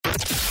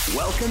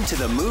Welcome to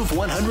the Move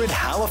 100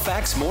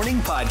 Halifax Morning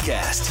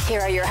Podcast. Here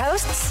are your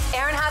hosts,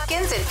 Aaron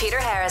Hopkins and Peter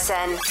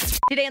Harrison.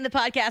 Today on the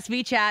podcast,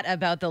 we chat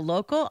about the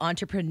local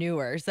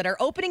entrepreneurs that are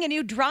opening a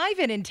new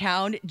drive-in in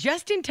town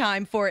just in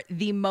time for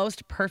the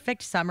most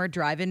perfect summer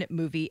drive-in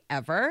movie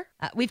ever.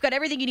 We've got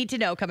everything you need to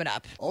know coming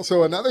up.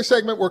 Also, another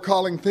segment we're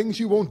calling Things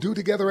You Won't Do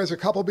Together as a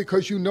Couple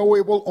because you know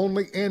it will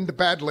only end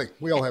badly.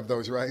 We all have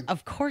those, right?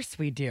 Of course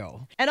we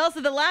do. And also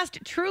the last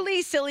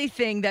truly silly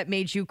thing that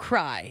made you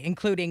cry,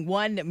 including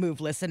one Move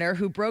listener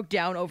who broke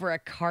down over a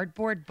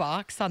cardboard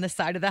box on the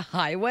side of the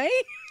highway.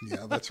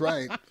 Yeah, that's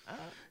right.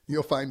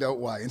 You'll find out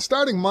why. And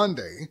starting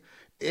Monday,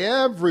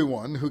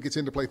 everyone who gets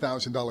in to play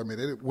 $1,000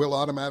 Minute will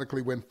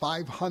automatically win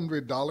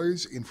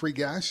 $500 in free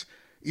gas.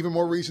 Even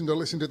more reason to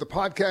listen to the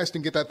podcast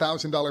and get that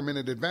 $1,000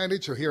 Minute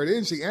advantage. So here it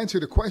is. The answer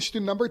to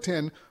question number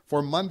 10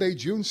 for Monday,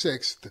 June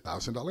 6th, the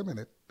 $1,000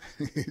 Minute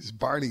is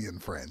Barney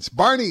and Friends.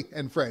 Barney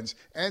and Friends,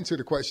 answer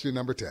to question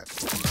number 10.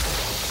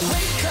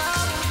 Wake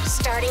up!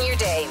 Starting your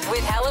day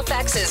with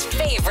Halifax's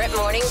favorite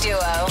morning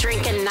duo.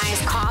 Drinking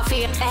nice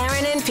coffee.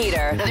 Aaron and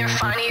Peter. They're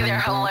funny, they're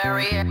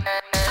hilarious.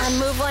 On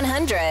Move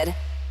 100.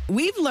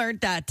 We've learned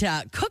that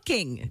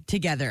cooking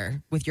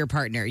together with your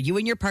partner, you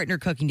and your partner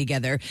cooking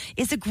together,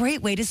 is a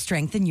great way to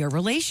strengthen your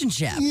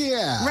relationship.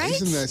 Yeah, right?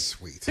 Isn't that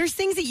sweet? There's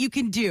things that you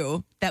can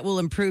do that will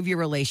improve your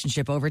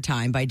relationship over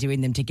time by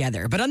doing them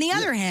together. But on the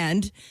other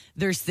hand,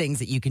 there's things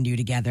that you can do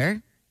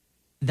together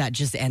that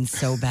just end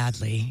so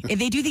badly. If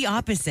they do the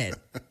opposite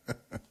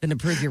than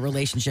improve your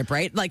relationship,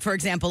 right? Like, for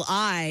example,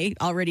 I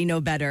already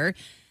know better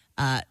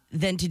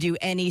than to do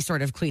any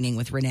sort of cleaning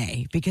with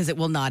Renee because it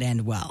will not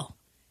end well.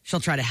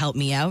 She'll try to help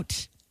me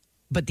out,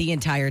 but the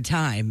entire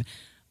time,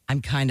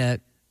 I'm kind of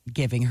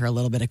giving her a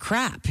little bit of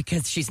crap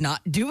because she's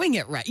not doing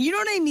it right. You know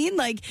what I mean?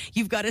 Like,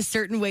 you've got a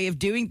certain way of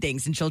doing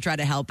things, and she'll try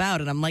to help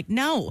out, and I'm like,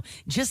 no,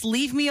 just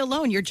leave me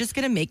alone. You're just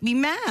going to make me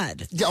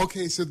mad. Yeah,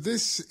 okay, so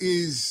this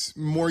is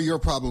more your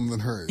problem than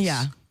hers.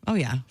 Yeah. Oh,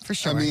 yeah, for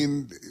sure. I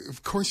mean,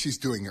 of course she's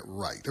doing it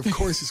right. Of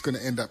course it's going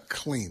to end up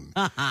clean.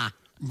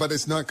 But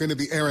it's not going to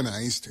be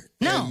Aaronized.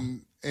 No.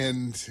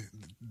 And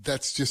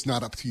that's just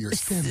not up to your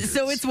standards.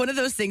 So it's one of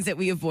those things that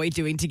we avoid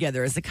doing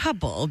together as a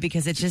couple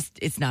because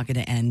it's not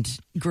going to end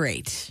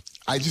great.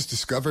 I just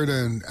discovered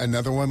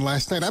another one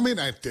last night. I mean,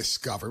 I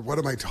discovered. What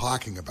am I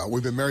talking about?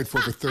 We've been married for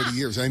over 30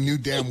 years. I knew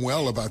damn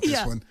well about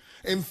this one.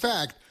 In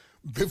fact,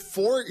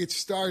 before it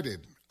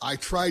started, I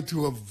tried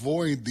to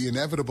avoid the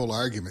inevitable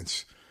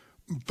arguments.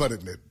 But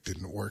it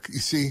didn't work. You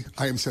see,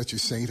 I am such a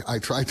saint. I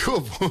try to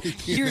avoid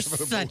the You're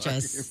inevitable such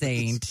arguments. a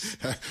saint.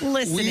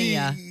 Listen to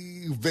ya.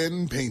 We've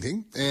been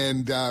painting,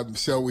 and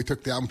so we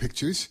took down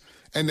pictures,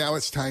 and now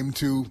it's time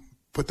to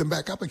put them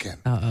back up again.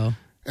 Uh-oh.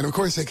 And, of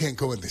course, they can't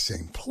go in the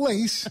same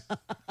place.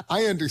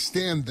 I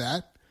understand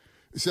that.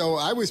 So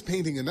I was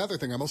painting another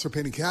thing. I'm also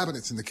painting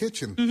cabinets in the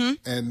kitchen,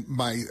 and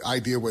my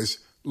idea was,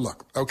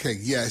 look, okay,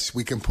 yes,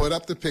 we can put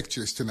up the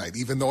pictures tonight,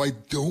 even though I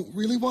don't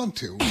really want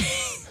to.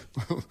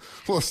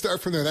 We'll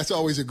start from there. That's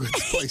always a good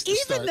place to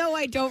start. Even though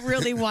I don't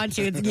really want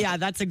you, yeah,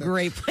 that's a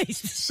great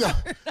place to start.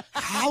 So,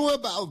 how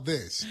about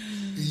this?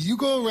 You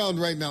go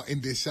around right now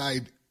and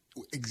decide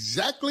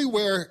exactly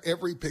where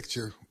every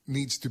picture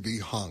needs to be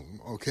hung,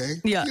 okay?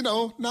 Yeah. You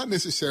know, not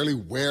necessarily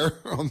where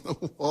on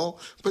the wall,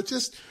 but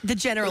just The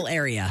general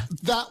area.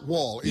 that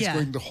wall is Yeah.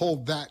 going to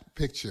hold that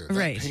picture, that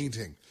Right.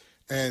 painting.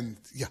 And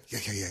yeah.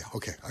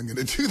 Okay, I'm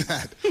going to do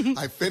that.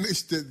 I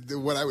finished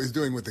what I was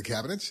doing with the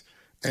cabinets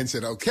and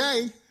said,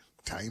 okay,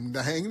 time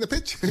to hang the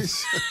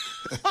pictures.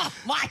 Oh,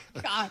 my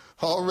God.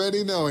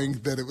 Already knowing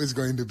that it was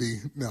going to be,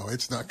 no,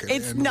 it's not going to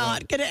end It's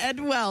not going to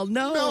end well.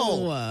 No.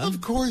 No, of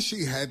course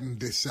she hadn't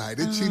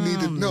decided. She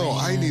needed,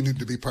 I needed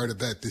to be part of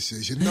that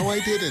decision. No,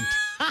 I didn't.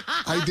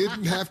 I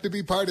didn't have to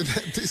be part of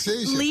that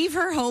decision. Leave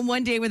her home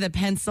one day with a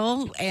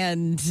pencil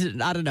and,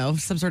 I don't know,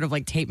 some sort of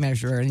like tape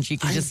measure, and she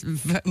can just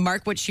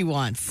mark what she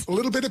wants. A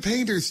little bit of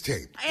painter's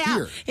tape. Yeah,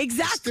 Here.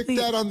 exactly. Stick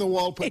that on the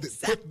wall. Put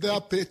Exactly.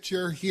 the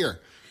picture here.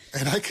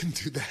 And I can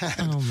do that.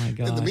 Oh, my In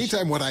the gosh.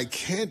 meantime, what I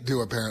can't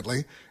do,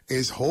 apparently,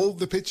 is hold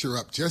the picture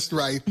up just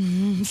right,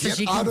 so get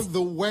she out can- of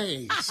the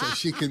way so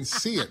she can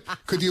see it.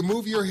 Could you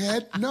move your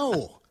head?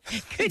 No.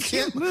 Could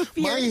you move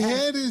your My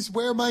head is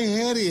where my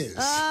head is.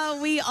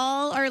 We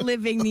all are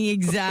living the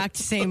exact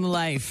same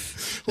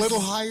life. Little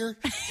higher?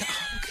 Yeah,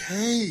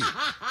 okay.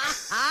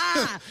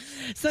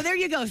 So there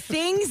you go.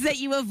 Things that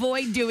you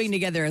avoid doing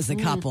together as a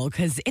couple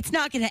because it's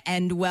not going to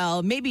end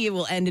well. Maybe it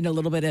will end in a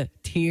little bit of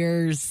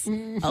tears,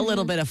 a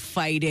little bit of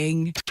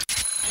fighting.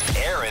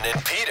 Aaron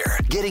and Peter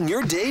getting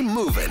your day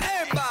moving.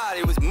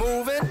 Everybody was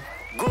moving,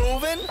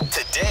 grooving.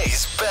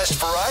 Today's best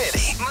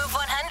variety. Move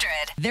 100.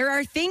 There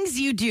are things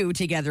you do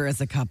together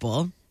as a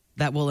couple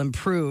that will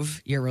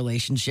improve your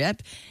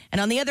relationship. And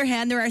on the other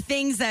hand, there are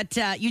things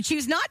that you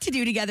choose not to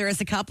do together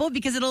as a couple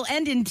because it'll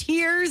end in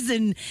tears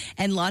and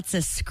lots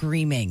of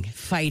screaming,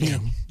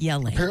 fighting,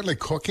 yelling. Apparently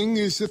cooking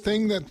is the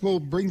thing that will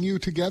bring you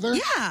together?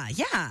 Yeah.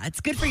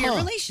 It's good for your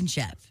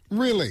relationship.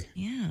 Really?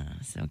 Yeah.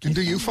 So And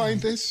do you find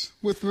this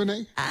with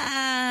Renee?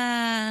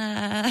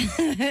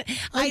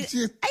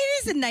 it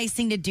is a nice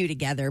thing to do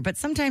together, but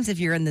sometimes if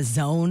you're in the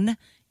zone,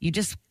 you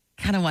just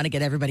kind of want to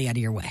get everybody out of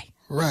your way.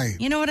 Right.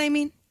 You know what I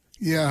mean?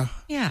 Yeah.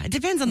 Yeah, it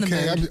depends on the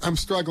Okay, mood. I'm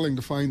struggling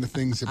to find the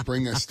things that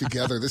bring us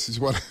together. This is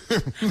what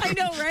I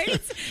know,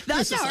 right?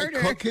 That's this is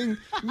harder. cooking.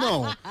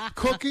 No,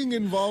 cooking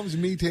involves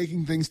me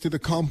taking things to the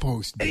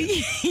compost bin.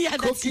 Yeah,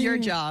 that's your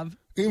Cooking job.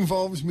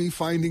 Involves me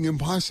finding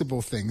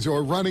impossible things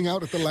or running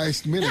out at the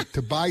last minute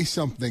to buy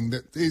something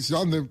that is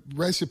on the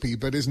recipe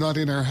but is not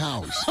in our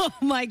house. Oh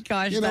my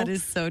gosh, You know, that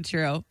is so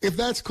true. If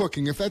that's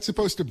cooking, if that's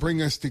supposed to bring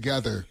us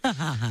together,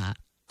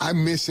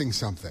 I'm missing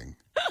something.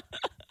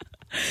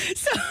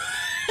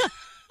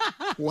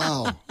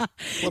 Wow.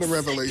 What a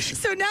revelation.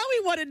 So now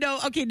we want to know,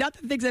 okay, not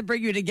the things that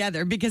bring you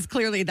together, because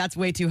clearly that's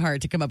way too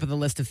hard to come up with a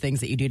list of things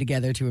that you do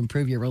together to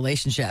improve your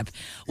relationship.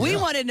 We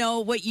want to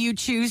know what you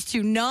choose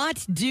to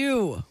not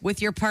do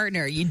with your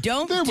partner. You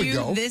don't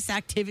do this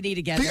activity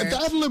together.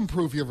 That'll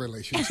improve your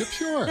relationship,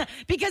 sure.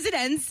 Because it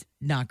ends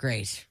not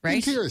great, right?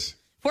 In tears.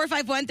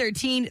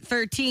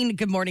 451-1313.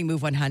 Good morning,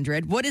 Move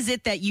 100. What is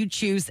it that you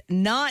choose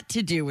not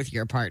to do with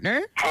your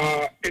partner?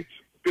 It's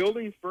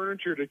building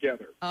furniture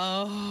together.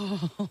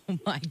 Oh,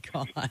 my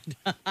God.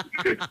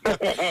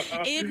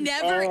 It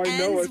never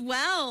ends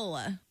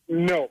well.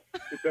 No,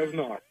 it does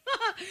not.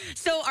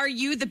 So are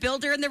you the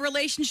builder in the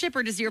relationship,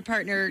 or does your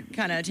partner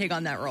kind of take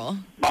on that role?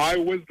 I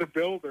was the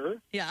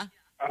builder, Yeah.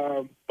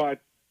 but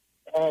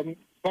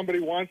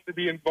somebody wants to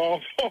be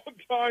involved all the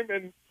time,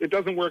 and it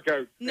doesn't work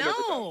out.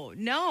 No.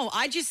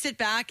 I just sit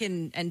back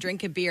and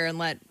drink a beer and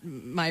let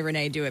my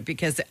Renee do it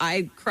because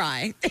I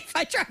cry if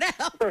I try to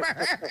help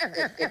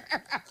her.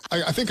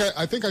 I think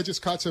I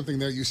just caught something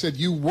there. You said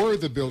you were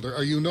the builder.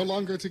 Are you no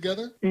longer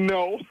together?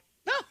 No,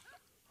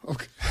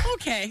 Okay.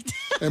 Okay.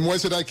 And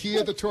was it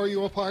IKEA that tore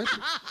you apart?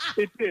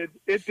 it did.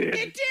 It did.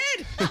 It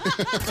did.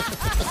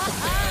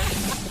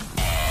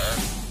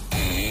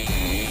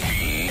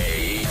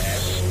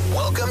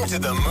 Welcome to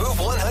the Move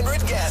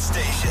 100 gas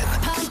station.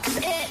 Pump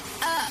it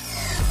up.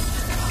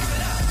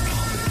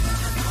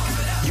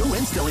 You'll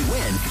instantly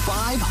win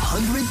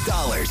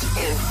 $500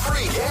 in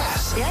free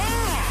gas.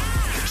 Yeah.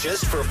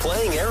 Just for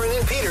playing Aaron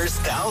and Peter's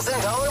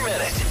 $1,000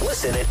 minute.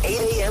 Listen at 8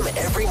 a.m.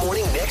 every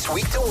morning next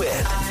week to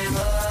win.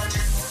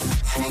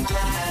 Move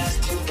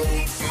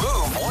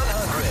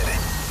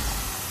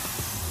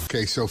 100.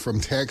 Okay, so from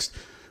text,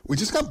 we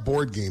just got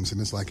board games, and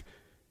it's like,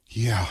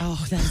 yeah.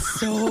 Oh, that's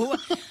so.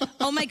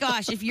 Oh my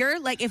gosh.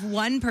 If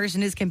one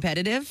person is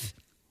competitive,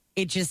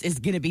 it just is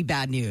going to be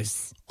bad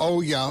news.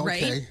 Oh, yeah,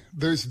 okay. Right?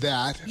 There's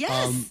that.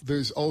 Yes.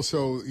 There's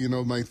also,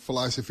 my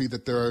philosophy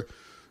that there are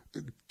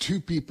two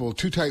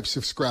types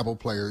of Scrabble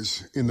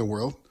players in the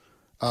world.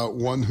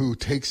 One who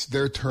takes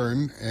their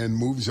turn and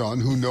moves on,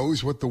 who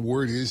knows what the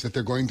word is that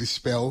they're going to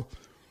spell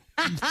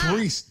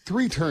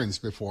three turns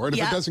before. And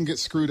if it doesn't get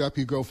screwed up,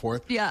 you go for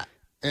it. Yeah.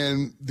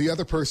 And the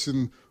other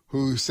person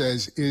who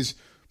says, is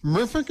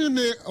Murphy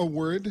a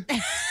word?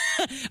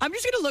 I'm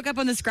just going to look up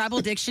on the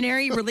Scrabble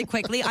dictionary really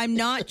quickly. I'm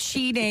not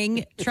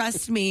cheating.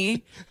 Trust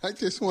me. I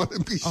just want to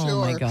be sure.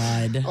 Oh, my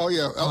God. Oh,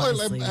 yeah.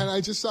 Honestly. And I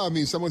just saw,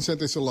 someone sent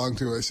this along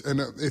to us, and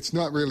it's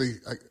not really...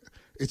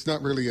 It's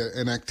not really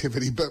an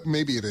activity, but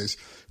maybe it is.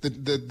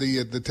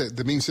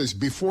 The meme says,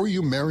 before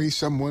you marry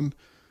someone,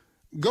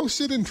 go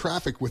sit in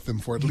traffic with them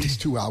for at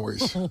least 2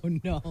 hours. Oh,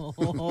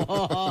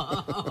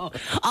 no.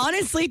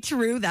 Honestly,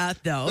 true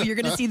that, though. You're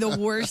going to see the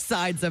worst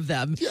sides of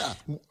them. Yeah.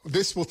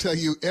 This will tell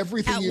you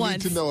everything At you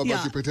once. need to know about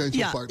Yeah. your potential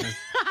Yeah. partner.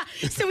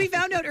 So we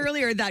found out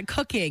earlier that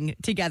cooking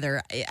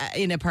together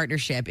in a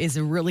partnership is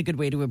a really good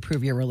way to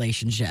improve your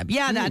relationship.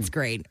 Yeah, that's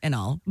great and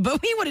all.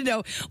 But we want to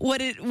know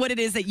what it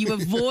is that you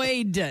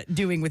avoid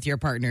doing with your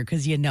partner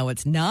because you know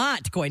it's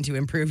not going to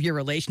improve your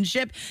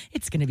relationship.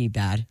 It's going to be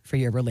bad for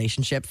your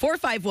relationship.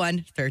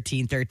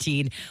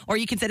 451-1313. Or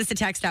you can send us a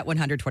text at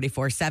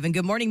 124-7.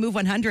 Good morning, Move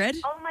 100.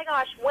 Oh my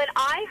gosh, when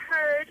I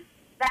heard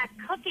that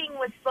cooking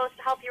was supposed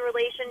to help your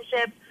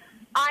relationship,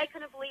 I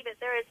couldn't believe it.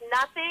 There is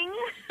nothing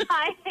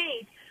I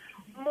hate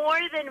more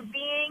than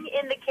being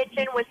in the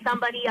kitchen with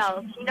somebody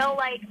else.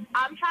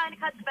 I'm trying to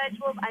cut the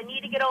vegetables. I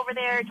need to get over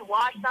there to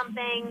wash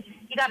something.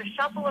 You got to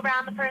shuffle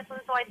around the person.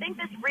 So I think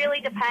this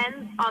really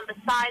depends on the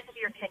size of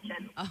your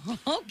kitchen.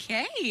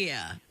 Okay.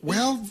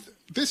 Well,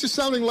 this is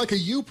sounding like a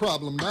you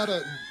problem, not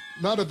a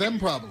them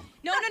problem.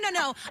 No.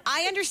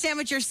 I understand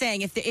what you're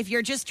saying. If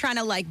you're just trying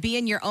to be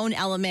in your own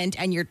element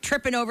and you're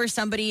tripping over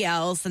somebody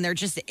else and they're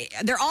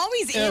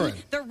always Aaron,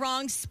 in the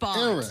wrong spot.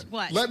 Aaron,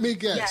 What? let me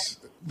guess. Yes.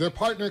 Their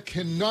partner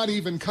cannot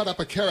even cut up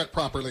a carrot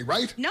properly,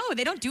 right? No,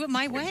 they don't do it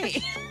my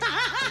way.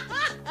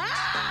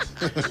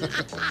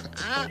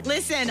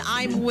 Listen,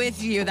 I'm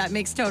with you. That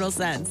makes total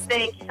sense.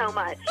 Thank you so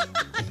much.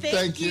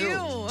 Thank you.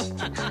 you.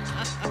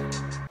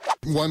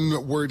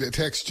 One word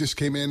text just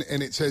came in,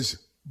 and it says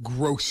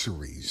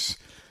groceries.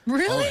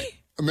 Really? All right.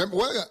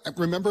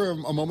 Remember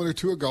a moment or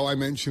two ago, I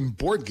mentioned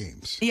board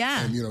games.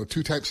 Yeah. And,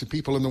 two types of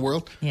people in the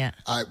world. Yeah.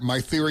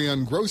 My theory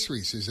on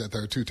groceries is that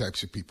there are two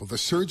types of people. The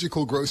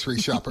surgical grocery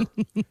shopper.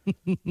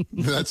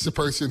 That's the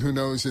person who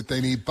knows that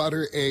they need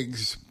butter,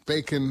 eggs,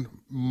 bacon,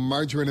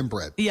 margarine, and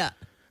bread. Yeah.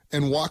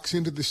 And walks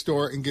into the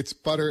store and gets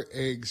butter,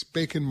 eggs,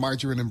 bacon,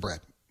 margarine, and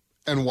bread.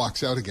 And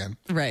walks out again.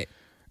 Right.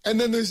 And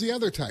then there's the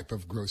other type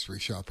of grocery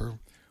shopper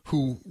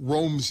who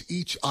roams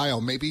each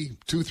aisle maybe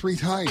 2-3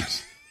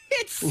 times.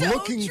 It's so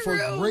looking true.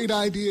 for great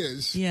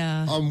ideas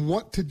on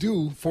what to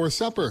do for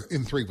supper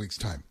in 3 weeks'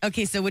 time.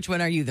 Okay, so which one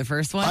are you? The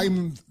first one?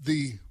 I'm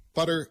the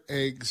butter,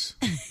 eggs,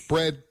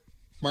 bread,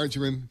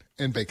 margarine,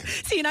 and bacon.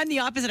 See, and I'm the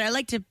opposite. I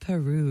like to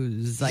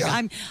peruse.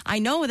 I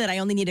know that I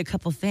only need a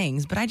couple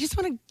things, but I just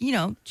want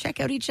to, check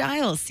out each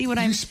aisle, see what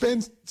You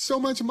spend so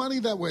much money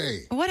that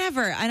way.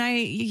 Whatever. And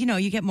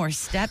you get more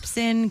steps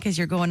in because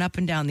you're going up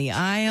and down the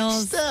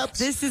aisles. Steps.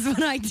 This is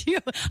what I do.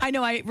 I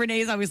know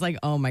Renee's always like,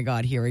 oh my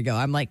God, here we go.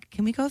 I'm like,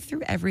 can we go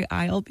through every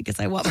aisle because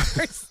I want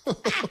more.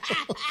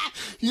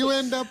 You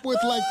end up with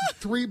like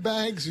 3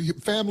 bags,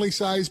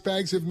 family-sized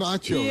bags of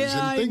nachos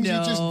and things you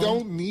just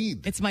don't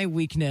need. It's my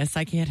weakness.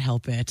 I can't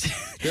help it.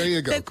 There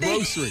you go.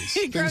 Groceries.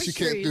 Things Groceries.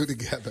 you can't do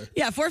together.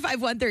 Yeah,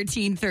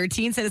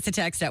 451-1313. Send us a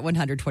text at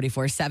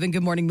 100-24-7.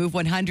 Good morning, Move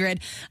 100.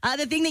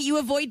 The thing that you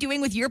avoid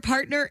doing with your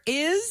partner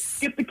is?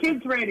 Get the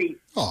kids ready.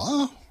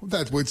 Oh,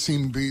 that would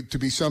seem to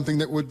be something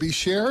that would be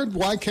shared.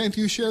 Why can't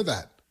you share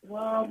that?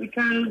 Well,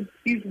 because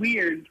he's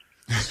weird.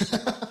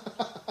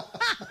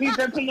 He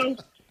doesn't know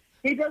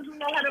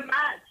how to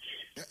match.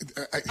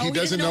 He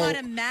doesn't know how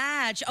to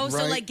match. Oh, right.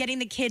 So like getting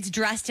the kids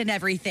dressed and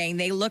everything.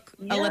 They look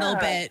a little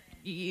bit,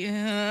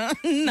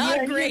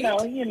 not great.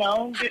 You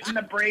know, getting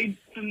the braids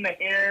in the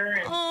hair.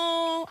 And...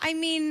 Oh, I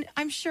mean,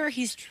 I'm sure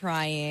he's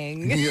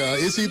trying. Yeah,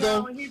 is he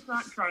though? No, he's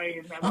not trying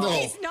at Oh, all.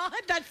 he's not?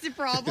 That's the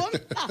problem?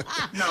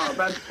 No,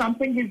 that's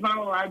something he's not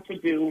allowed to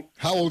do.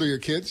 How old are your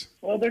kids?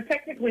 Well, they're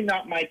technically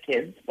not my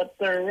kids, but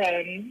they're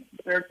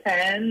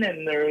 10,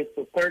 and there's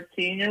a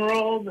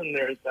 13-year-old, and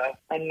there's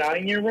a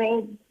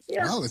 9-year-old.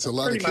 Yeah, wow, that's a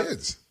lot of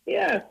kids.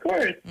 Yeah, of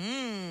course.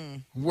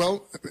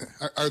 Well,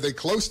 are they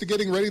close to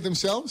getting ready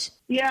themselves?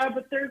 Yeah,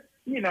 but they're,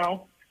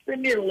 they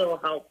need a little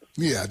help.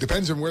 Yeah,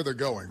 depends on where they're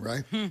going,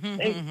 right?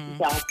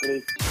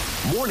 Exactly.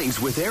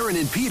 Mornings with Aaron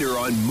and Peter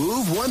on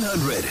Move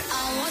 100.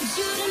 I want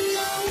you to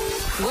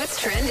know what's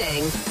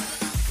trending.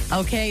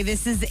 Okay,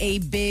 this is a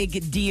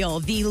big deal.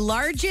 The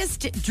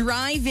largest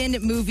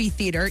drive-in movie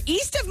theater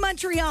east of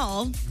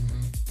Montreal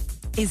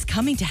is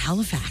coming to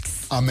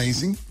Halifax.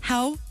 Amazing.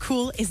 How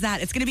cool is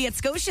that? It's going to be at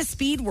Scotia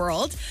Speed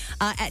World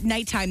at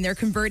nighttime. They're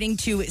converting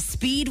to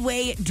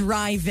Speedway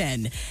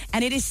Drive-In.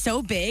 And it is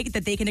so big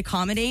that they can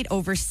accommodate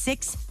over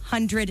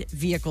 600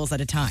 vehicles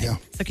at a time. Yeah.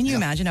 So can you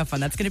imagine how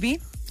fun that's going to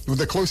be? Well,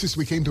 the closest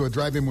we came to a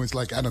drive-in was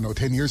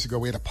 10 years ago.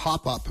 We had a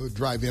pop-up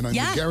drive-in on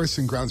the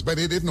Garrison grounds, but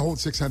it didn't hold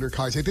 600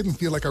 cars. It didn't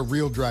feel like a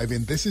real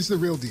drive-in. This is the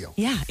real deal.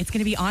 Yeah, it's going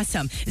to be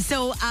awesome.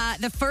 So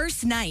the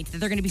first night that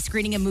they're going to be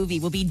screening a movie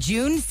will be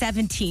June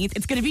 17th.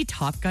 It's going to be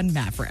Top Gun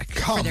Maverick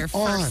for their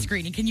first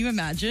screening. Can you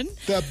imagine?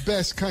 The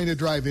best kind of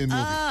drive-in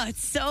movie. Oh,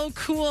 it's so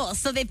cool.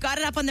 So they've got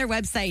it up on their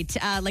website,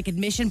 like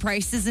admission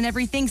prices and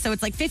everything. So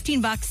it's like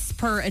 $15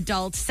 per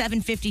adult,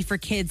 $7.50 for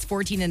kids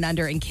 14 and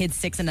under, and kids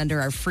 6 and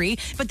under are free.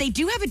 But they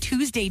do have a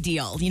Tuesday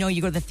deal.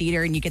 You go to the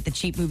theater and you get the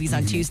cheap movies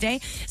on Tuesday.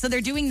 So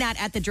they're doing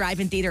that at the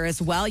drive-in theater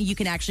as well. You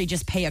can actually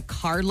just pay a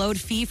carload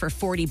fee for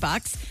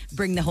 $40,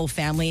 bring the whole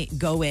family,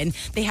 go in.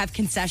 They have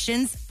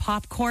concessions,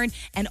 popcorn,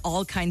 and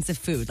all kinds of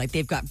food. Like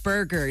they've got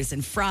burgers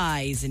and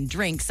fries and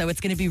drinks. So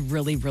it's going to be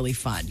really, really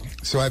fun.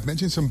 So I've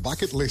mentioned some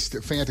bucket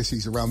list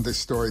fantasies around this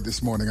story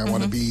this morning. I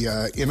want to be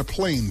in a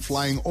plane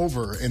flying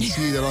over and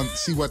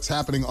see what's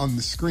happening on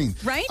the screen.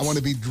 Right. I want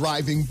to be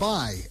driving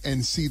by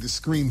and see the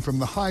screen from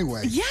the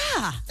highway.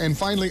 Yeah. And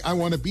finally, I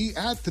want to be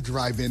at the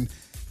drive-in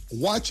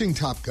watching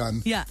Top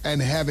Gun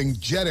and having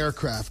jet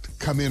aircraft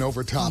come in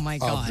over top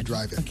of the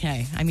drive-in.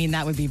 Okay. I mean,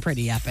 that would be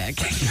pretty epic.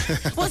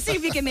 We'll see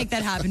if we can make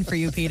that happen for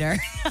you, Peter.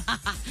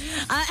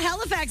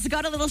 Halifax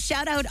got a little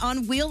shout out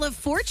on Wheel of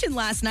Fortune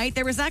last night.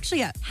 There was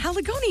actually a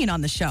Haligonian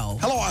on the show.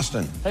 Hello,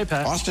 Austin. Hey,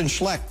 Pat. Austin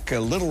Schleck,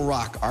 Little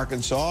Rock,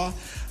 Arkansas,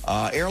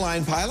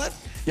 airline pilot.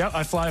 Yep,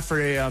 I fly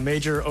for a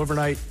major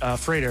overnight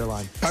freight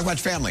airline. Talk about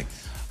family.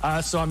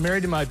 So I'm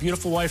married to my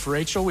beautiful wife,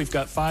 Rachel. We've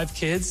got 5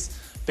 kids,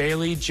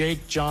 Bailey,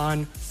 Jake,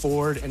 John,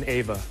 Ford, and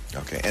Ava.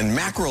 Okay, and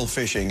mackerel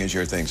fishing is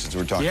your thing since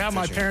we're talking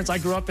my fishing. parents, I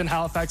grew up in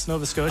Halifax,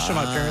 Nova Scotia.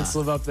 My parents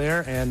live up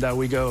there, and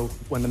we go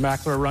when the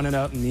mackerel are running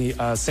out in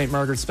the St.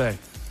 Margaret's Bay.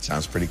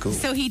 Sounds pretty cool.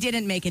 So he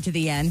didn't make it to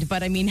the end,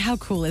 but I mean, how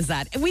cool is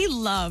that? We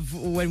love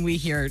when we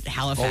hear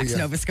Halifax,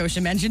 Nova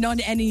Scotia mentioned on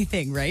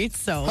anything, right?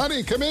 So,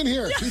 honey, come in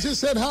here. He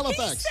just said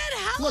Halifax. He said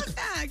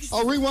Halifax. Look,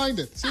 I'll rewind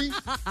it. See?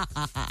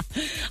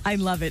 I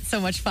love it. So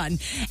much fun.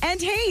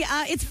 And hey,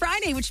 it's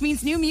Friday, which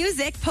means new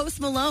music. Post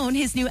Malone,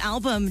 his new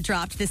album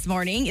dropped this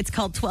morning. It's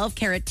called 12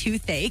 Carat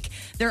Toothache.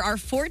 There are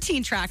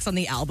 14 tracks on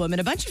the album and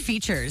a bunch of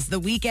features.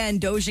 The Weeknd,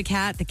 Doja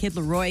Cat, The Kid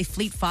Laroi,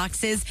 Fleet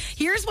Foxes.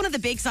 Here's one of the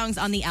big songs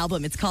on the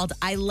album. It's called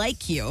I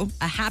Like You,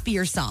 a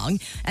happier song,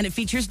 and it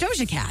features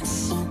Doja Cat.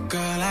 Oh,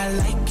 girl, I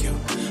like you.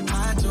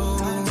 I do.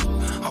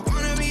 I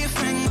want to be a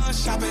friend, go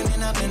shopping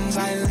in a Benz.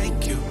 I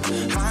like you.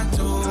 I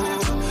do.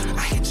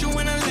 I hit you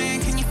in a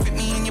lane. Can you fit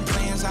me in your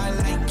plans? I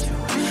like you.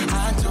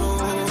 I do.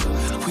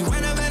 We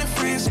went over to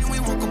France and we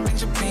woke up in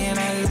Japan.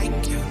 I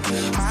like you.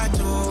 I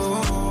do.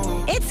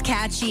 It's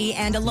catchy,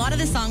 and a lot of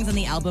the songs on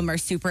the album are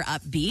super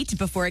upbeat.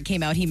 Before it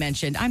came out, he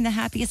mentioned, I'm the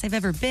happiest I've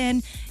ever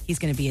been. He's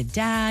going to be a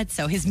dad,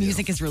 so his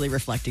music is really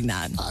reflecting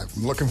that. I'm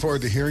looking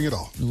forward to hearing it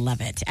all. Love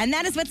it. And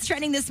that is what's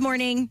trending this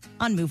morning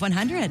on Move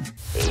 100.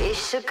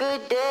 It's a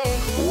good day.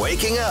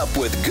 Waking up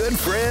with good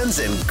friends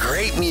and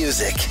great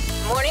music.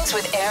 Mornings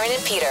with Aaron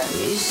and Peter.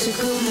 It's a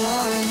good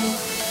morning.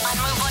 On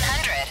Move 100.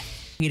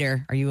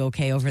 Peter, are you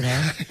okay over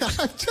there?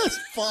 I'm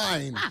just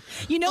fine.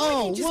 You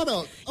know, you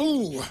know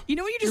when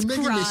you just cry.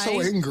 You're making me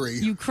so angry.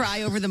 You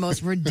cry over the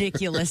most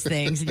ridiculous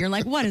things, and you're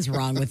like, what is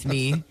wrong with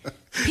me?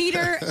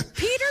 Peter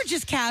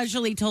just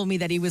casually told me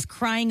that he was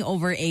crying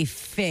over a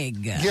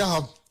fig.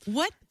 Yeah.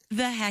 What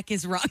the heck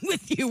is wrong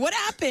with you? What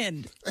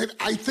happened? And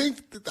I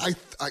think, I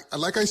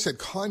like I said,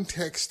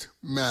 context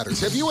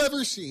matters. Have you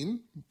ever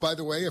seen, by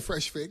the way, a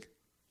fresh fig?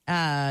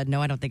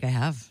 No, I don't think I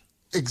have.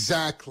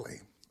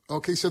 Exactly.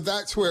 Okay, so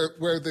that's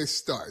where this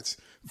starts.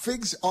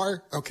 Figs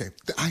are, okay,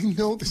 I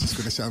know this is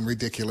going to sound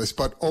ridiculous,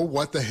 but oh,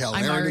 what the hell.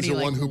 Aaron is the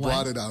one who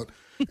brought it out,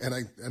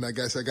 and I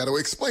guess I got to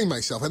explain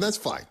myself, and that's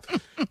fine.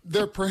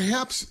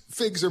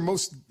 Figs are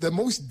the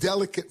most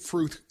delicate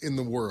fruit in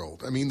the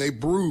world. I mean, they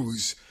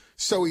bruise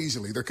so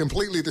easily. They're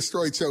completely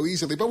destroyed so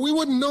easily, but we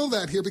wouldn't know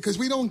that here because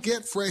we don't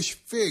get fresh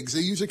figs. They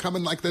usually come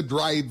in like the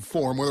dried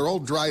form where they're all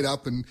dried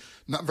up and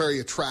not very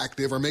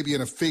attractive, or maybe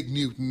in a fig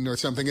Newton or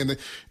something, and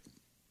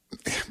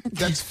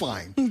that's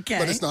fine, okay.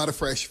 But it's not a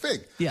fresh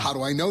fig. Yeah. How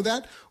do I know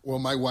that? Well,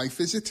 my wife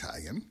is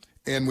Italian,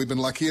 and we've been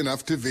lucky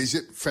enough to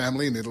visit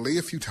family in Italy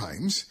a few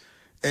times,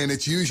 and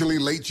it's usually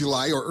late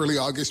July or early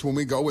August when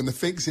we go, and the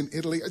figs in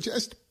Italy are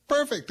just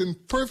perfect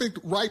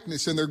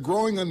ripeness, and they're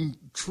growing on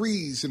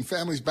trees in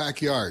families'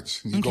 backyards.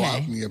 And you go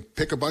out and you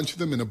pick a bunch of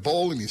them in a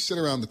bowl, and you sit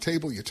around the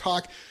table, you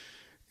talk,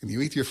 and you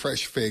eat your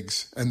fresh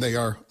figs, and they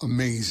are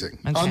amazing.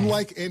 Okay.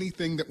 Unlike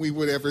anything that we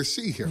would ever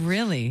see here.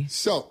 Really?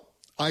 So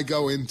I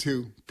go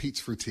into Pete's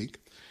Fruitique.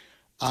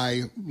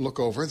 I look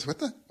over and say,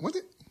 what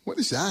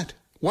is that?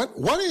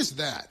 What is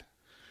that?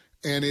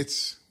 And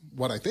it's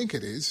what I think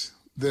it is.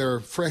 They're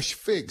fresh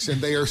figs,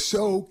 and they are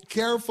so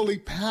carefully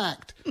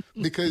packed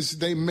because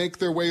they make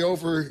their way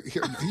over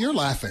here. You're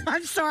laughing.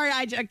 I'm sorry.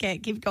 Okay,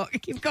 keep going.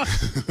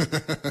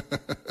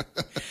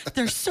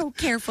 They're so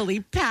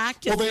carefully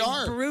packed. Well, and they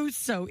are. Bruise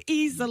so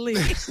easily.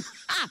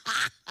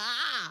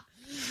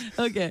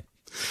 Okay.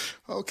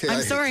 Okay.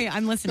 I'm sorry.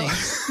 I'm listening.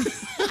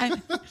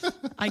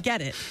 I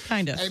get it,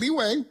 kind of.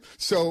 Anyway,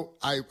 so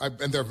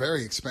and they're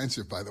very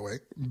expensive, by the way.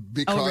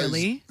 Because, oh,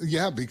 really?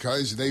 Yeah,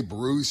 because they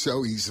bruise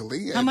so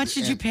easily. How much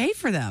did you pay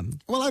for them?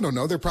 Well, I don't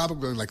know. They're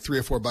probably like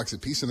 $3 or $4 a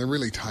piece, and they're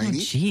really tiny.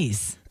 Oh,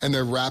 jeez. And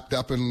they're wrapped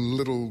up in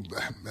little,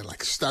 like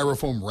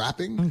styrofoam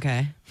wrapping.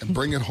 Okay. And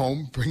bring it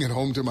home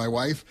to my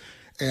wife.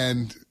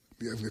 And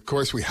of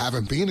course, we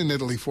haven't been in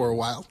Italy for a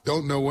while.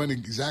 Don't know when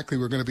exactly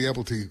we're going to be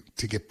able to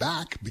get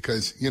back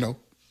because,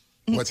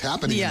 what's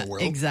happening in the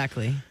world. Yeah,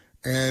 exactly.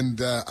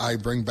 And I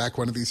bring back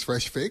one of these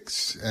fresh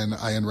figs, and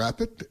I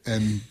unwrap it,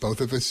 and both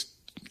of us,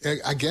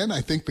 again,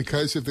 I think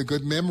because of the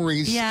good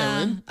memories,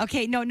 Aaron.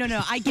 Okay, no,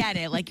 I get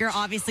it. Like, you're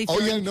obviously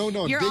no.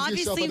 You're Dig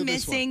obviously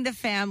missing the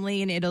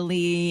family in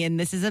Italy, and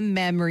this is a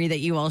memory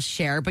that you all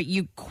share, but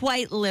you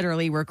quite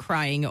literally were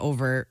crying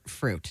over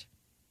fruit.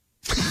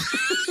 So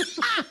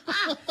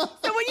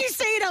when you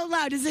say it out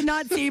loud, does it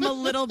not seem a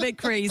little bit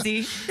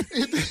crazy?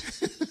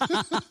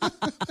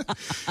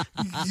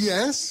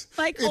 Yes.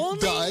 Like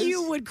only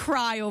you would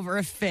cry over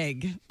a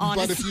fig,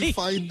 honestly. But if you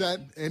find that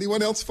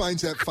anyone else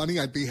finds that funny,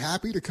 I'd be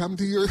happy to come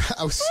to your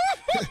house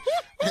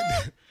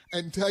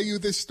and tell you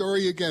this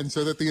story again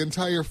so that the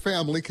entire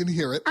family can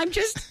hear it. I'm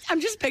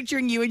just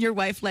picturing you and your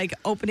wife like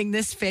opening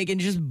this fig and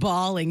just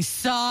bawling,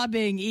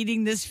 sobbing,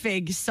 eating this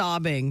fig,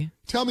 sobbing.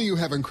 Tell me you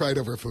haven't cried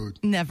over food.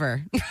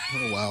 Never.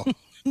 Oh, wow.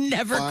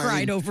 Never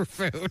cried over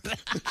food.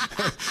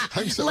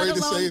 I'm sorry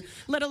to say.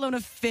 Let alone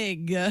a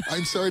fig.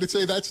 I'm sorry to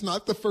say that's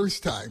not the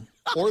first time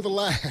or the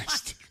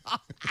last.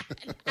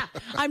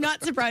 I'm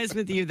not surprised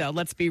with you, though.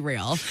 Let's be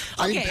real.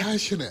 Okay. I'm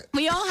passionate.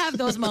 We all have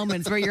those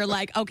moments where you're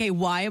like, okay,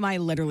 why am I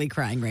literally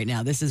crying right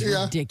now? This is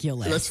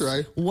ridiculous. That's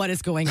right. What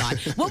is going on?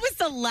 What was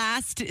the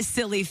last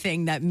silly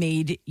thing that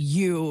made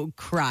you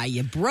cry?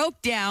 You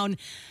broke down.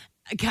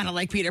 kind of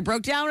like Peter,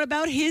 broke down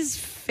about his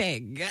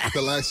fig.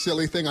 The last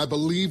silly thing, I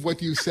believe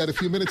what you said a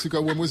few minutes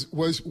ago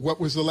was what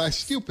was the last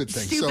stupid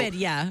thing. Stupid, so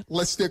yeah.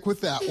 Let's stick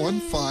with that one.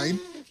 Fine.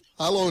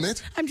 I'll own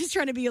it. I'm just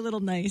trying to be a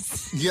little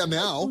nice. Yeah,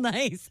 now.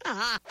 Nice.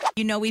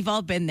 You know, we've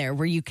all been there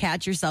where you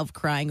catch yourself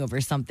crying over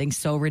something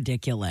so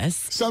ridiculous.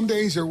 Some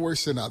days are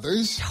worse than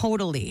others.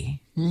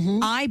 Totally.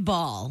 Mm-hmm.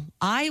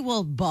 I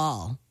will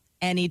bawl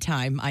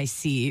anytime I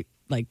see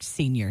like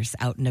seniors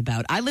out and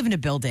about. I live in a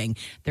building.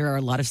 There are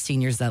a lot of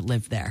seniors that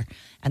live there,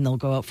 and they'll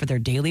go out for their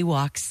daily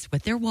walks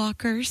with their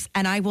walkers,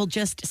 and I will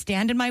just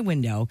stand in my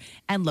window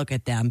and look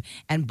at them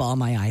and bawl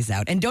my eyes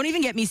out. And don't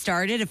even get me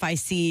started if I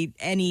see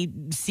any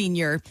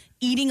senior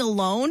eating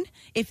alone.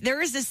 If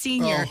there is a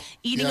senior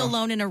eating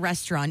alone in a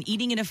restaurant,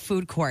 eating in a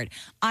food court,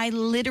 I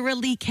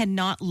literally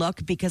cannot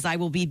look because I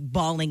will be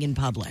bawling in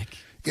public.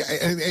 Yeah,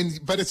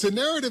 but it's a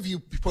narrative you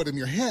put in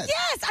your head.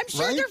 Yes, I'm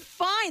sure right? they're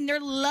fine.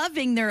 They're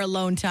loving their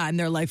alone time.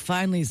 They're like,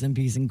 finally, some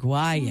peace and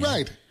quiet.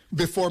 Right.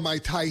 Before my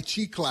Tai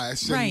Chi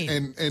class Right.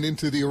 and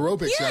into the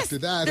aerobics Yes, after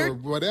that or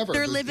whatever.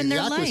 They're living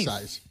their life.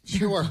 Aquasize.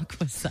 Sure.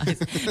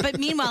 But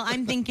meanwhile,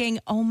 I'm thinking,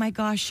 oh my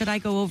gosh, should I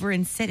go over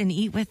and sit and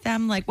eat with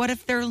them? Like, what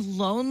if they're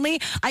lonely?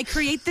 I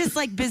create this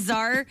like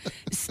bizarre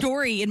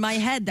story in my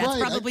head. That's Right,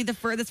 probably the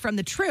furthest from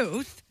the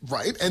truth.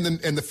 Right. And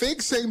the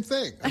fig, same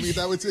thing. I mean,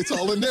 it's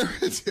all a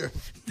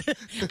narrative.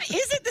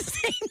 Is it the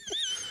same?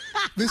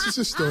 This is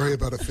a story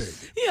about a fig.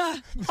 Yeah,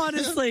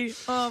 honestly.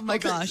 Oh my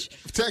gosh.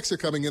 Texts are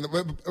coming in,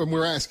 and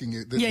we're asking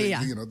you,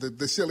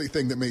 the silly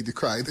thing that made you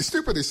cry, the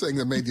stupidest thing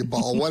that made you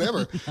bawl,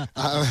 whatever.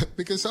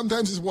 Because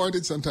sometimes it's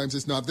warranted, sometimes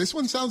it's not. This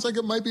one sounds like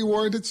it might be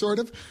warranted, sort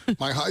of.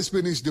 My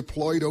husband is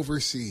deployed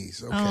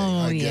overseas. Okay,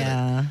 I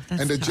get it.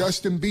 And the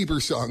Justin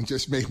Bieber song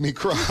just made me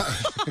cry.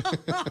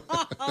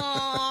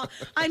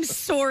 I'm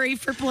sorry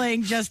for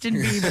playing Justin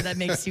Bieber. That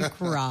makes you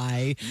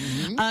cry.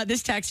 Mm-hmm.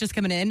 This text just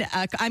coming in.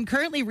 I'm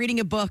currently reading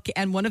a book,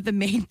 and one of the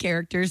main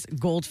characters,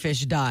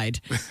 Goldfish,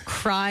 died.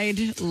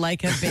 Cried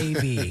like a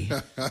baby.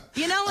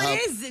 You know,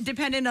 it is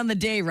dependent on the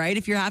day, right?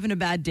 If you're having a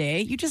bad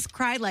day, you just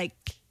cry like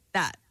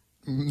that.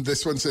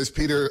 This one says,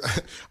 Peter,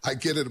 I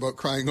get it about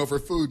crying over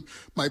food.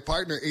 My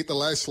partner ate the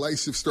last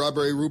slice of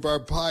strawberry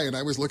rhubarb pie, and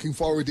I was looking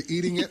forward to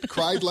eating it,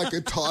 cried like a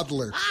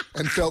toddler,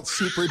 and felt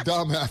super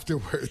dumb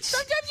afterwards.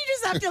 Sometimes you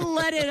just have to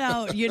let it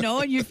out, you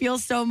know, and you feel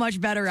so much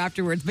better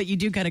afterwards, but you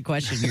do kind of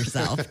question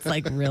yourself. It's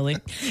like, really?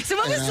 So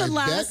what was the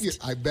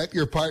last... I bet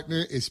your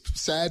partner is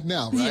sad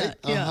now, right?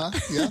 Yeah.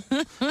 Yeah.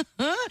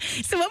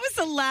 So what was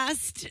the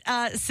last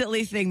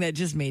silly thing that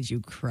just made you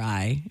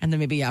cry? And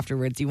then maybe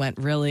afterwards you went,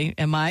 really?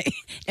 Am I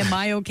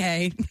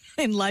okay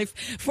in life?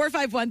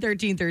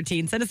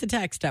 451-1313. Send us a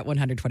text at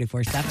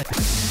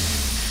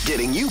 124-7.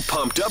 Getting you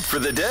pumped up for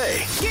the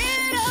day. Get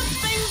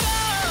up and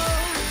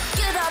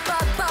go. Get up.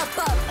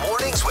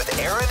 Mornings with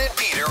Aaron and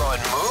Peter on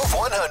Move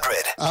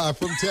 100.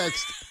 From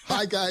text,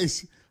 hi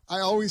guys.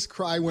 I always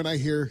cry when I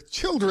hear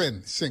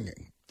children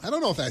singing. I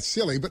don't know if that's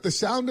silly, but the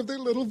sound of their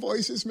little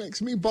voices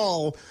makes me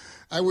bawl.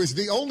 I was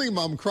the only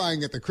mom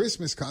crying at the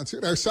Christmas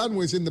concert. Our son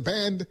was in the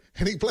band,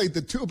 and he played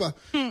the tuba.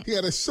 He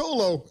had a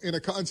solo in a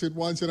concert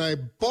once, and I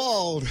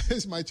bawled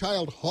as my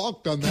child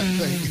honked on that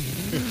thing.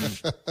 I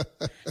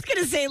was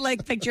going to say,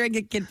 like, picturing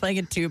a kid playing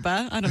a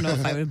tuba. I don't know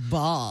if I would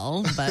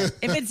bawl, but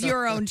if it's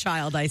your own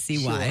child, I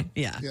see why.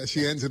 Yeah. Yeah,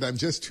 she ends it, I'm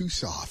just too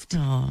soft.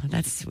 Oh,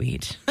 that's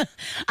sweet.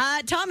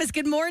 Thomas,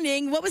 good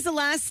morning. What was the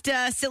last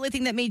silly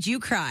thing that made you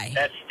cry?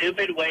 That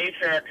stupid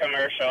Wayfair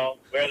commercial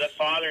where the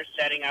father's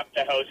setting up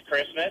to host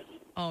Christmas.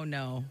 Oh,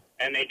 no.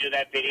 And they do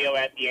that video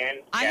at the end.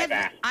 I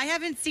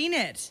haven't seen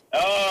it.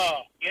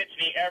 Oh, gets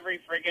me every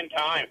friggin'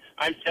 time.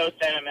 I'm so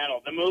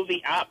sentimental. The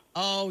movie Up.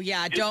 Oh,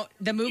 yeah.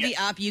 The movie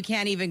Up, you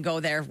can't even go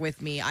there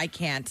with me. I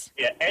can't.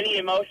 Yeah, any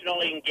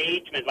emotional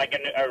engagement, like a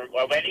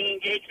wedding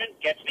engagement,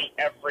 gets me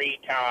every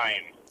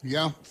time.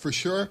 Yeah, for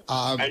sure.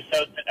 I'm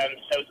so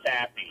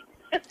sappy.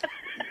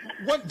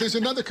 There's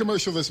another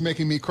commercial that's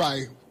making me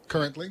cry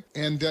currently,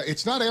 and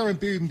it's not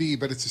Airbnb,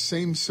 but it's the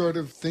same sort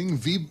of thing.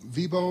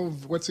 Vibo,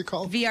 what's it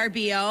called?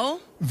 VRBO.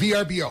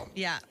 VRBO.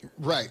 Yeah.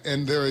 Right,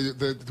 and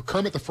the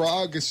Kermit the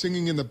Frog is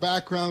singing in the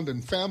background,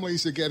 and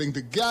families are getting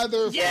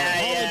together for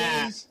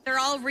holidays. They're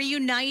all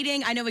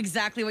reuniting. I know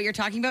exactly what you're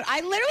talking about.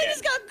 I literally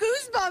just got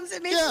goosebumps.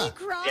 It makes me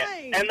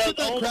cry. Yeah. And Get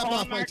that crap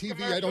off my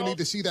TV. I don't need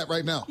to see that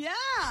right now. Yeah.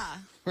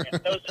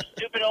 Those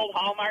stupid old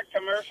Hallmark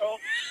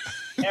commercials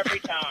every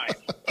time.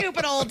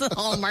 Stupid old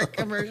Hallmark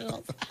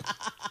commercials.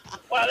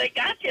 Well, they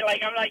got you.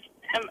 And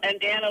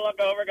Dan will look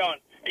over going,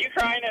 are you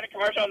crying at a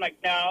commercial? I'm like,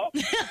 no.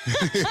 I'm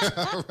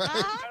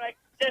like,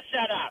 just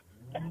shut up.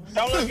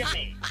 Don't look at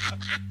me.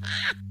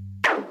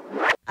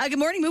 Good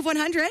morning, Move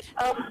 100. It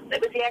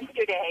was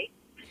yesterday.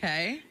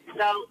 Okay.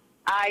 So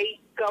I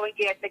go and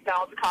get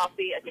McDonald's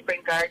coffee at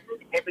Spring Garden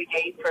every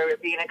day for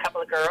being a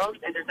couple of girls.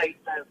 And there's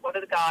one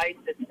of the guys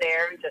that's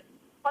there,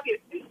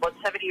 probably about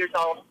 70 years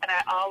old. And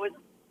I always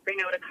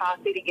bring out a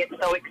coffee to get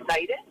so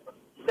excited.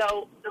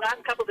 So the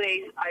last couple of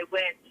days I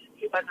went,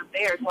 he wasn't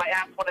there. So I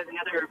asked one of the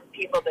other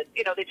people that,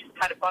 they just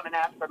kind of come and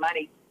ask for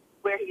money,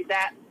 where he's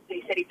at.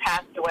 They said he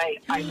passed away.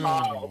 I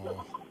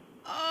bawled.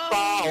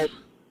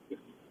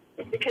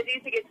 because he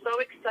used to get so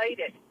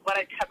excited when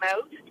I'd come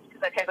out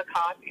because I'd have a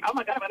coffee. Oh,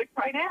 my God, I'm going to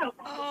cry now.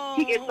 Oh.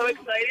 He gets so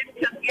excited.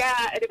 And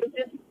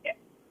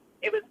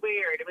it was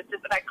weird. It was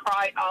just that I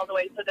cried all the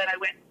way. So then I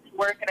went to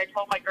work and I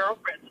told my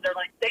girlfriends, and they're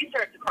like, they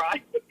started to cry.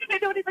 They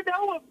don't even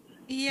know him.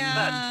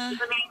 Yeah.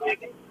 But, I mean,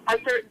 have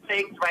certain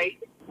things, right?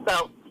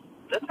 So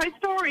that's my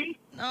story.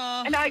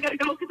 Oh. And now I got to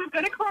go because I'm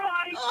going to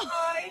cry.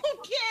 Oh,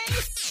 okay.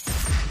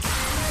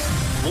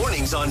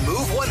 Mornings on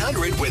Move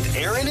 100 with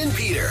Aaron and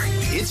Peter.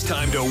 It's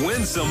time to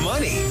win some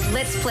money.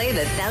 Let's play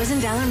the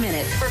 $1,000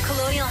 Minute for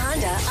Colonial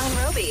Honda on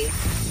Roby.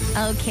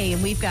 Okay,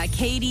 and we've got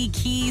Katie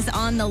Keys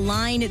on the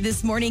line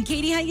this morning.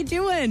 Katie, how you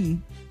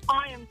doing?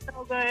 I am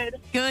so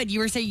good. Good. You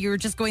were saying you were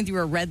just going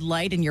through a red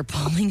light and you're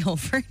pulling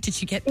over. Did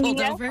you get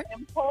pulled over? I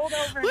am pulled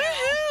over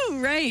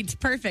Woohoo! Right.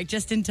 Perfect.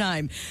 Just in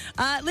time.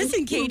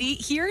 Listen, Katie,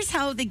 here's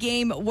how the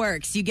game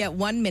works. You get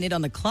 1 minute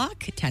on the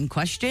clock, 10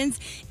 questions.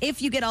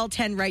 If you get all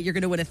 10 right, you're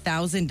going to win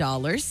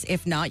 $1,000.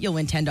 If not, you'll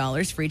win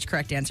 $10 for each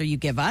correct answer you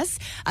give us.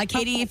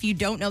 Katie, if you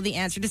don't know the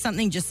answer to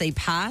something, just say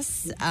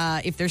pass.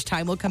 If there's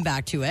time, we'll come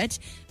back to it.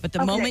 But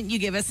the moment you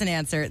give us an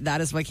answer, that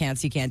is what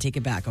counts. You can't take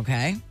it back,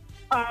 okay?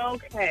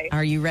 Okay.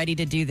 Are you ready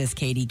to do this,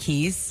 Katie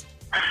Keys?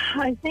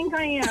 I think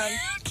I am.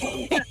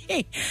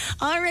 Okay.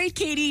 All right,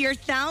 Katie, your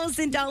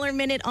 $1,000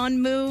 minute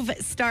on Move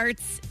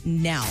starts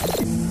now.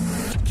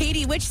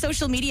 Katie, which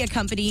social media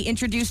company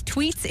introduced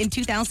tweets in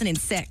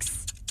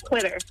 2006?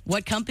 Twitter.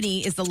 What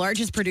company is the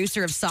largest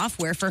producer of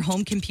software for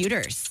home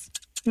computers?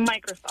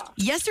 Microsoft.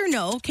 Yes or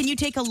no, can you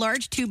take a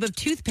large tube of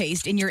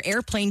toothpaste in your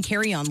airplane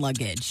carry-on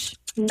luggage?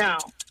 No.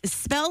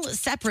 Spell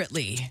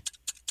separately.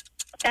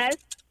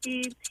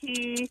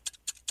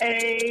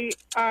 SEPARATELY.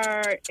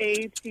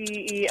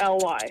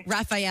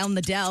 Rafael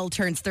Nadal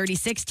turns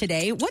 36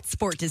 today. What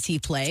sport does he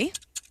play?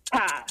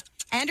 Pass.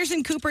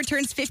 Anderson Cooper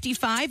turns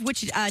 55.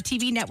 Which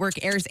TV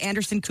network airs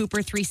Anderson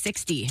Cooper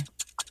 360?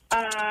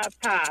 Pass.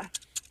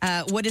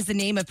 What is the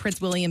name of Prince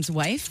William's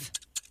wife?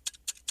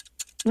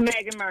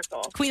 Meghan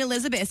Markle. Queen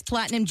Elizabeth's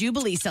Platinum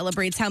Jubilee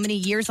celebrates how many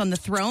years on the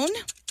throne?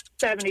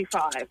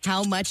 75.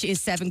 How much is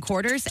 7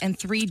 quarters and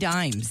 3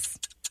 dimes?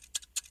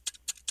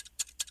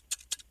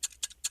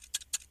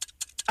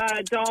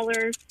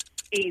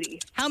 $1.80.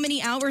 How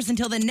many hours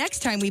until the next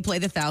time we play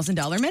the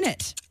 $1,000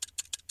 minute?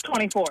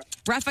 24.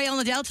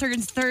 Rafael Nadal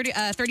turns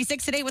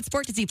 36 today. What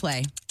sport does he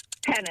play?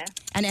 Tennis.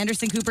 And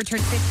Anderson Cooper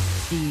turns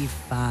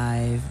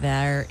 55.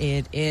 There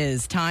it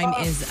is. Time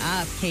is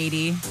up,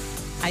 Katie.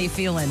 How you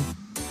feeling?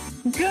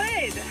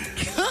 Good.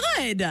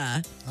 Good.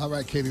 All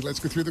right, Katie, let's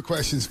go through the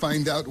questions,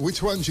 find out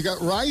which ones you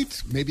got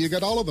right. Maybe you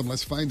got all of them.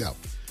 Let's find out.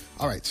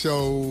 All right,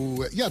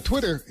 so,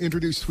 Twitter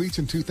introduced tweets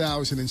in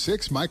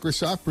 2006.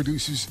 Microsoft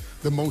produces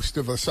the most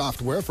of the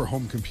software for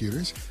home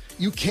computers.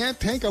 You can't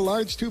take a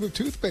large tube of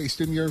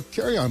toothpaste in your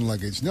carry-on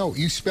luggage. No,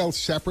 you spell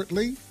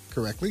separately,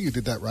 correctly. You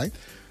did that right.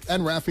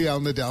 And Rafael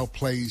Nadal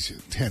plays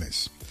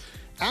tennis.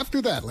 After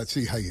that, let's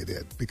see how you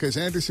did, because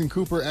Anderson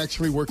Cooper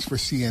actually works for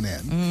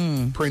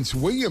CNN. Prince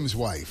William's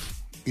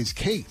wife is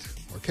Kate,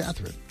 or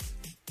Catherine.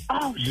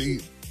 Oh,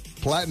 the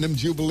Platinum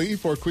Jubilee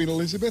for Queen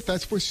Elizabeth,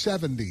 that's for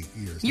 70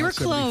 years. You were not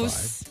 75.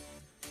 close.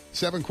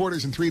 7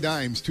 quarters and 3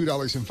 dimes,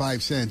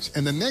 $2.05.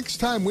 And the next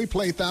time we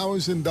play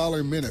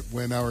 $1,000 minute,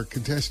 when our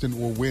contestant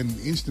will win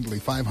instantly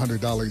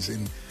 $500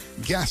 in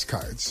gas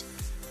cards,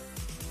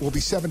 will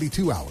be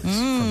 72 hours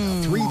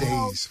from now, 3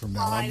 days from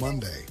now on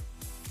Monday.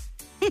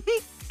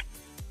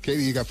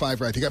 Katie, you got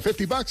 5 right. You got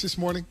 $50 this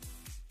morning.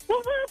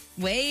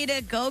 Way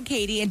to go,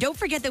 Katie. And don't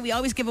forget that we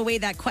always give away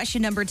that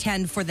question number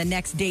 10 for the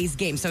next day's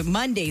game. So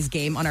Monday's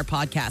game on our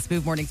podcast,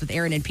 Move Mornings with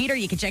Aaron and Peter.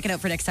 You can check it out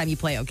for next time you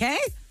play, okay?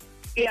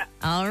 Yeah.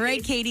 All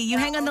right, Katie, you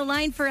hang on the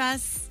line for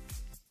us.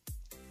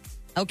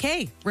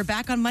 Okay, we're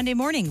back on Monday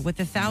morning with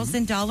the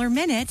 $1,000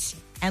 minute.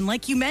 And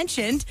like you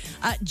mentioned,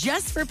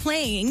 just for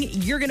playing,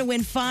 you're going to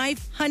win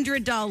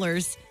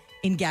 $500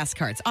 in gas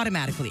cards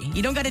automatically.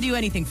 You don't got to do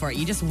anything for it.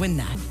 You just win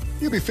that.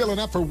 You'll be filling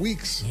up for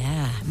weeks.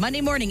 Yeah.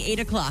 Monday morning, 8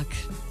 o'clock,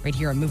 right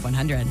here on Move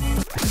 100.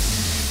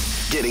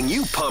 Getting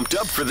you pumped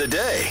up for the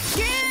day.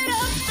 Get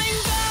up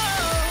and go.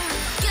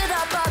 Get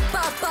up.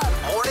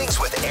 Mornings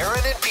with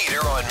Aaron and Peter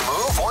on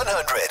Move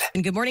 100.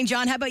 And good morning,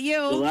 John. How about you?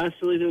 The last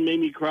silly thing that made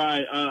me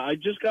cry, I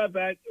just got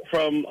back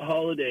from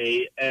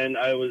holiday, and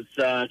I was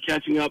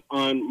catching up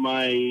on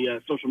my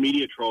social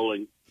media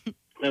trolling,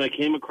 and I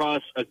came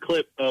across a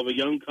clip of a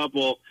young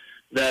couple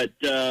that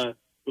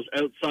was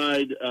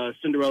outside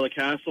Cinderella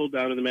Castle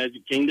down in the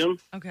Magic Kingdom.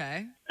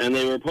 Okay. And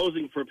they were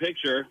posing for a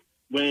picture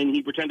when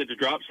he pretended to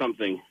drop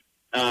something.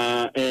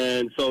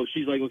 And so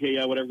she's like, okay,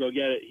 yeah, whatever, go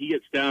get it. He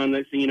gets down.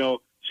 Next thing you know,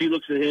 she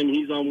looks at him.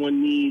 He's on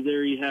one knee.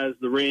 There he has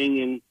the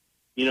ring. And,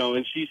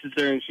 and she sits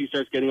there and she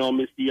starts getting all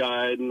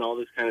misty-eyed and all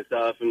this kind of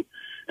stuff. And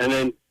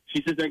then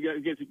she sits there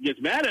and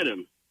gets mad at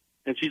him.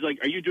 And she's like,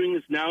 are you doing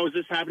this now? Is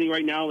this happening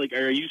right now? Like,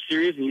 are you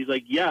serious? And he's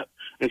like, yeah.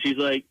 And she's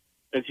like,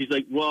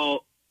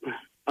 well,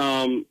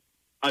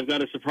 I've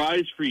got a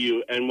surprise for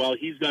you. And while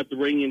he's got the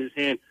ring in his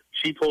hand,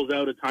 she pulls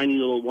out a tiny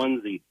little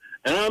onesie.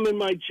 And I'm in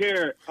my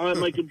chair, on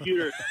my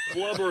computer,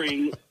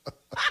 blubbering.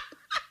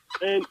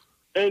 And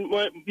And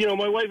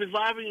my wife is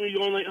laughing at me,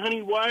 going like,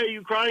 "Honey, why are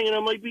you crying?" And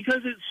I'm like,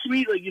 "Because it's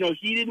sweet. Like,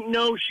 he didn't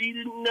know, she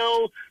didn't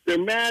know. They're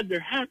mad, they're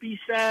happy,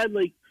 sad.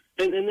 Like,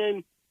 and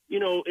then,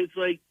 it's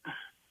like,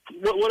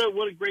 what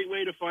a great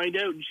way to find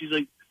out." And she's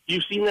like,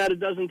 "You've seen that a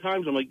dozen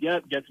times." I'm like, "Yeah,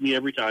 it gets me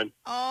every time."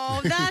 Oh,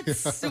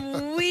 that's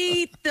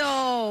sweet,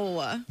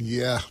 though.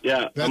 Yeah.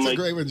 Yeah. That's a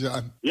great one,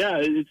 John.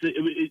 Yeah, it's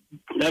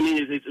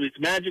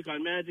magic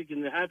on magic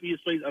in the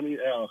happiest place. I mean,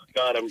 oh,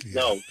 God,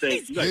 no,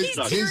 thanks. He's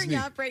tearing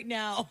up right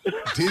now.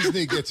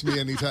 Disney gets me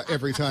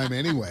every time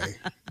anyway.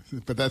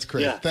 But that's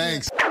great. Yeah.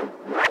 Thanks.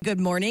 Good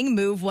morning,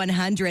 Move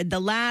 100. The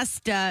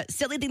last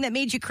silly thing that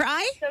made you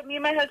cry? So me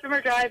and my husband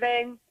were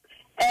driving,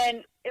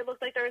 and it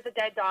looked like there was a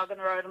dead dog on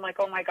the road. I'm like,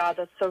 oh, my God,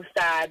 that's so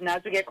sad. And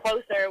as we get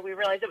closer, we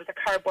realized it was a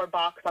cardboard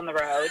box on the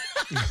road.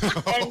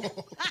 And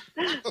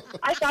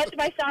I thought to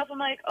myself, I'm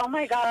like, oh,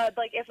 my God,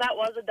 like, if that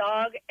was a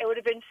dog, it would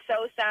have been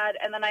so sad.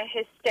 And then I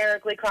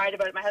hysterically cried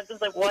about it. My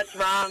husband's like, what's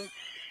wrong?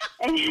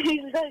 And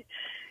he's like,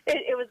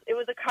 it was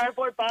a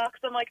cardboard box.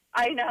 I'm like,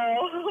 I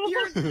know.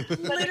 You're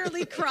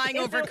literally crying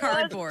over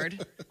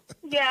cardboard.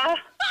 Yeah.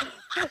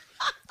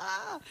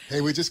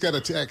 Hey, we just got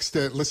a text.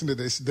 Listen to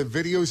this. The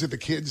videos of the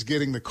kids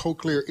getting the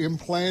cochlear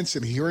implants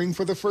and hearing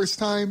for the first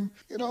time,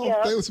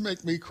 those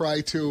make me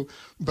cry too.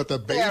 But the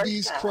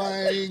baby's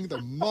crying,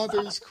 the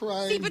mother's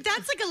crying. See, but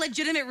that's like a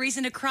legitimate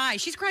reason to cry.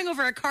 She's crying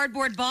over a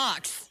cardboard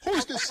box.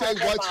 Who's to say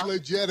what's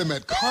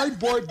legitimate?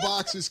 Cardboard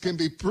boxes can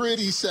be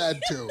pretty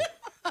sad too.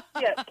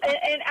 Yeah,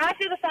 and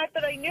after the fact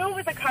that I knew it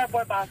was a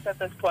cardboard box at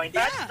this point,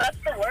 that's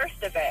the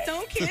worst of it.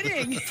 No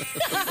kidding.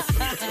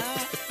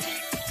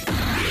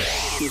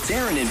 It's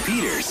Aaron and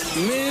Peter's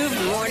Move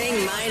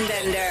Morning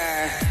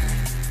Mindbender.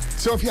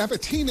 So if you have a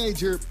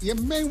teenager, you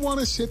may want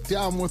to sit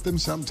down with them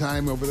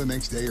sometime over the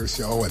next day or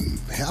so and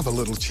have a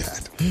little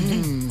chat.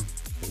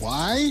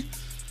 Why?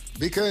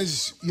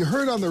 Because you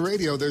heard on the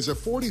radio there's a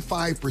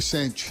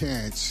 45%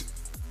 chance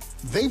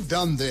they've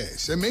done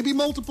this, and maybe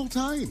multiple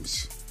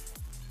times,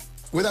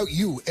 without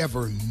you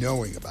ever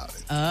knowing about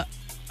it.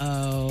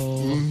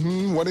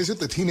 What is it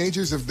the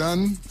teenagers have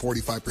done?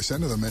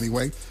 45% of them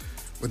anyway.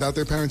 Without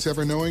their parents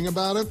ever knowing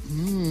about it?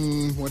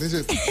 What is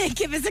it?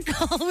 Give us a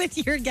call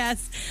with your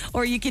guess,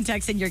 or you can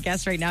text in your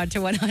guess right now to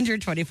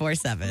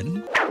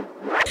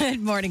 100-24-7. Good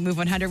morning, Move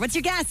 100. What's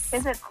your guess?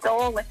 Is it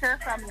stole liquor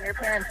from your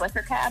parents'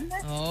 liquor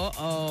cabinet?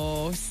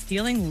 Oh,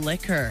 stealing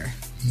liquor.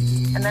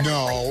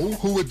 No,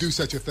 who would do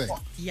such a thing?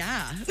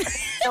 Yeah.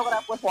 Fill it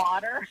up with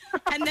water.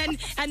 and then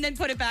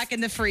put it back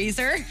in the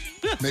freezer.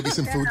 Maybe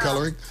some food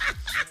coloring.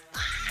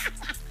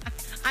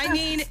 I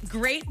mean,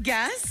 great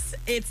guess.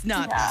 It's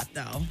not that,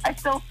 though. I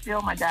still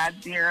steal my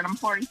dad's beer, and I'm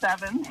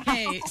 47.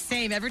 Hey,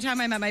 same. Every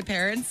time I'm at my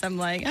parents', I'm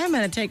like, I'm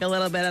going to take a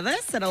little bit of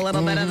this and a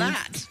little bit of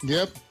that.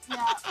 Yep.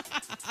 Yeah.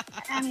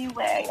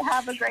 Anyway,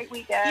 have a great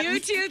weekend. You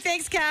too.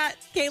 Thanks, Kat.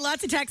 Okay,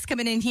 lots of texts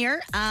coming in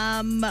here.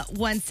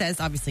 One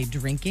says, obviously,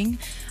 drinking.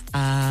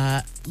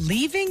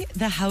 Leaving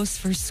the house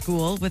for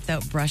school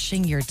without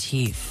brushing your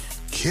teeth.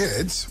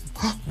 Kids?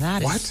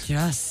 That What? is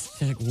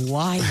just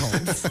wild.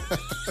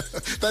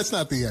 That's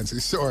not the answer.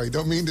 Sorry,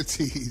 don't mean to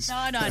tease.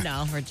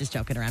 No. We're just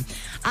joking around.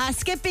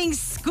 Skipping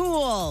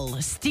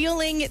school,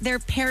 stealing their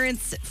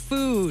parents'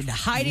 food,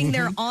 hiding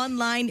their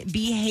online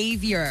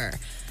behavior.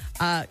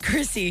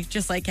 Chrissy,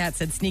 just like Kat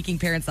said, sneaking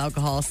parents'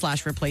 alcohol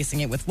 /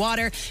 replacing it with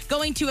water,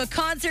 going to a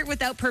concert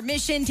without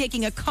permission,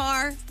 taking a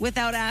car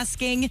without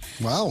asking.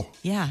 Wow.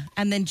 Yeah.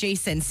 And then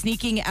Jason,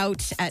 sneaking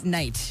out at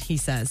night, he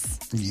says.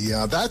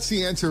 Yeah, that's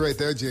the answer right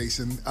there,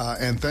 Jason.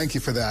 And thank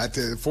you for that.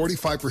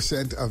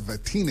 45%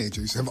 of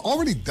teenagers have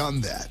already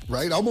done that,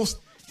 right? Almost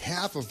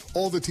half of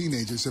all the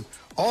teenagers have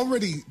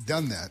already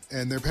done that,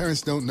 and their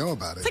parents don't know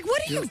about it. It's like,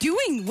 what are you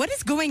doing? What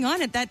is going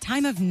on at that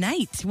time of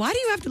night? Why do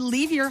you have to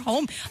leave your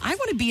home? I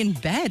want to be in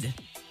bed.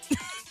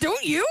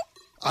 Don't you?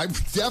 I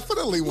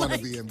definitely want to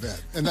be in bed.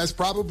 And that's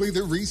probably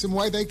the reason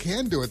why they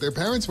can do it. Their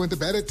parents went to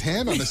bed at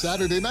 10 on a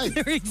Saturday night.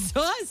 They're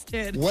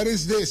exhausted. What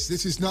is this?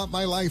 This is not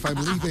my life. I'm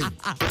leaving.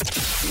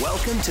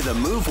 Welcome to the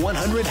Move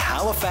 100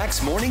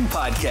 Halifax Morning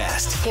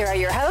Podcast. Here are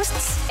your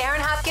hosts,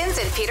 Aaron Hopkins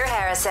and Peter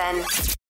Harrison.